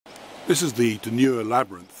This is the Dunure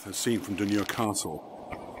Labyrinth as seen from Dunure Castle.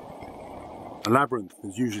 A labyrinth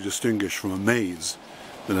is usually distinguished from a maze.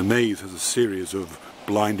 Then a maze has a series of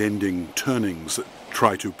blind-ending turnings that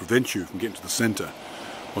try to prevent you from getting to the centre.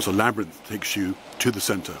 Whilst a labyrinth takes you to the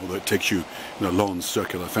centre, although it takes you in a long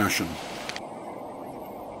circular fashion.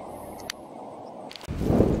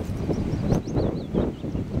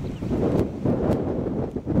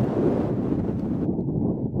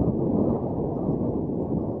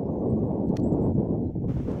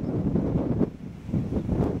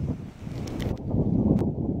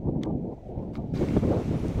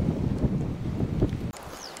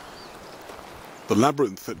 The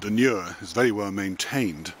labyrinth at Dunure is very well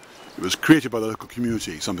maintained. It was created by the local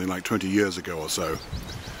community something like 20 years ago or so.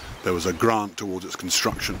 There was a grant towards its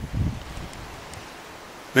construction.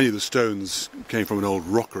 Many of the stones came from an old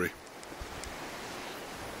rockery.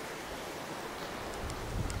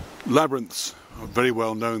 Labyrinths are very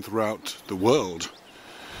well known throughout the world.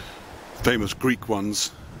 Famous Greek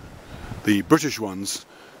ones, the British ones,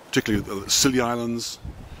 particularly the Scilly Islands,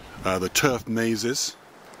 the turf mazes.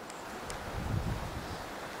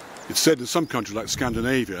 It's said in some countries like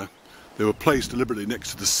Scandinavia they were placed deliberately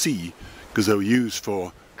next to the sea because they were used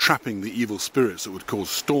for trapping the evil spirits that would cause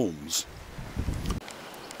storms.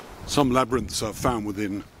 Some labyrinths are found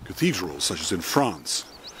within cathedrals, such as in France,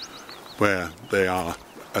 where they are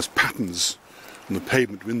as patterns on the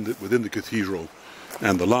pavement within the cathedral,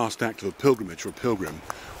 and the last act of a pilgrimage for a pilgrim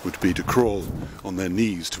would be to crawl on their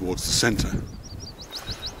knees towards the centre.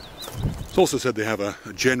 It's also said they have a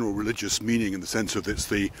general religious meaning in the sense of it's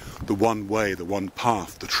the one way, the one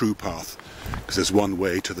path, the true path, because there's one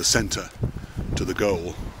way to the centre, to the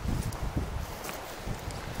goal.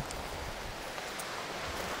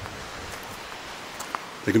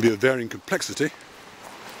 They can be of varying complexity.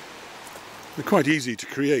 They're quite easy to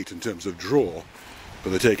create in terms of draw,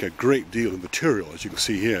 but they take a great deal of material, as you can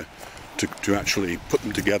see here, to actually put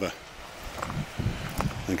them together.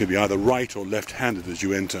 They can be either right or left-handed as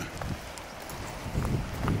you enter.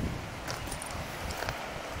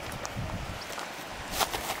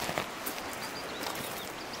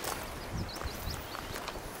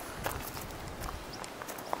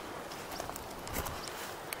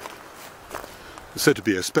 It's said to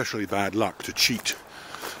be especially bad luck to cheat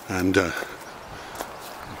and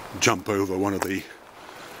jump over one of the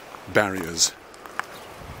barriers.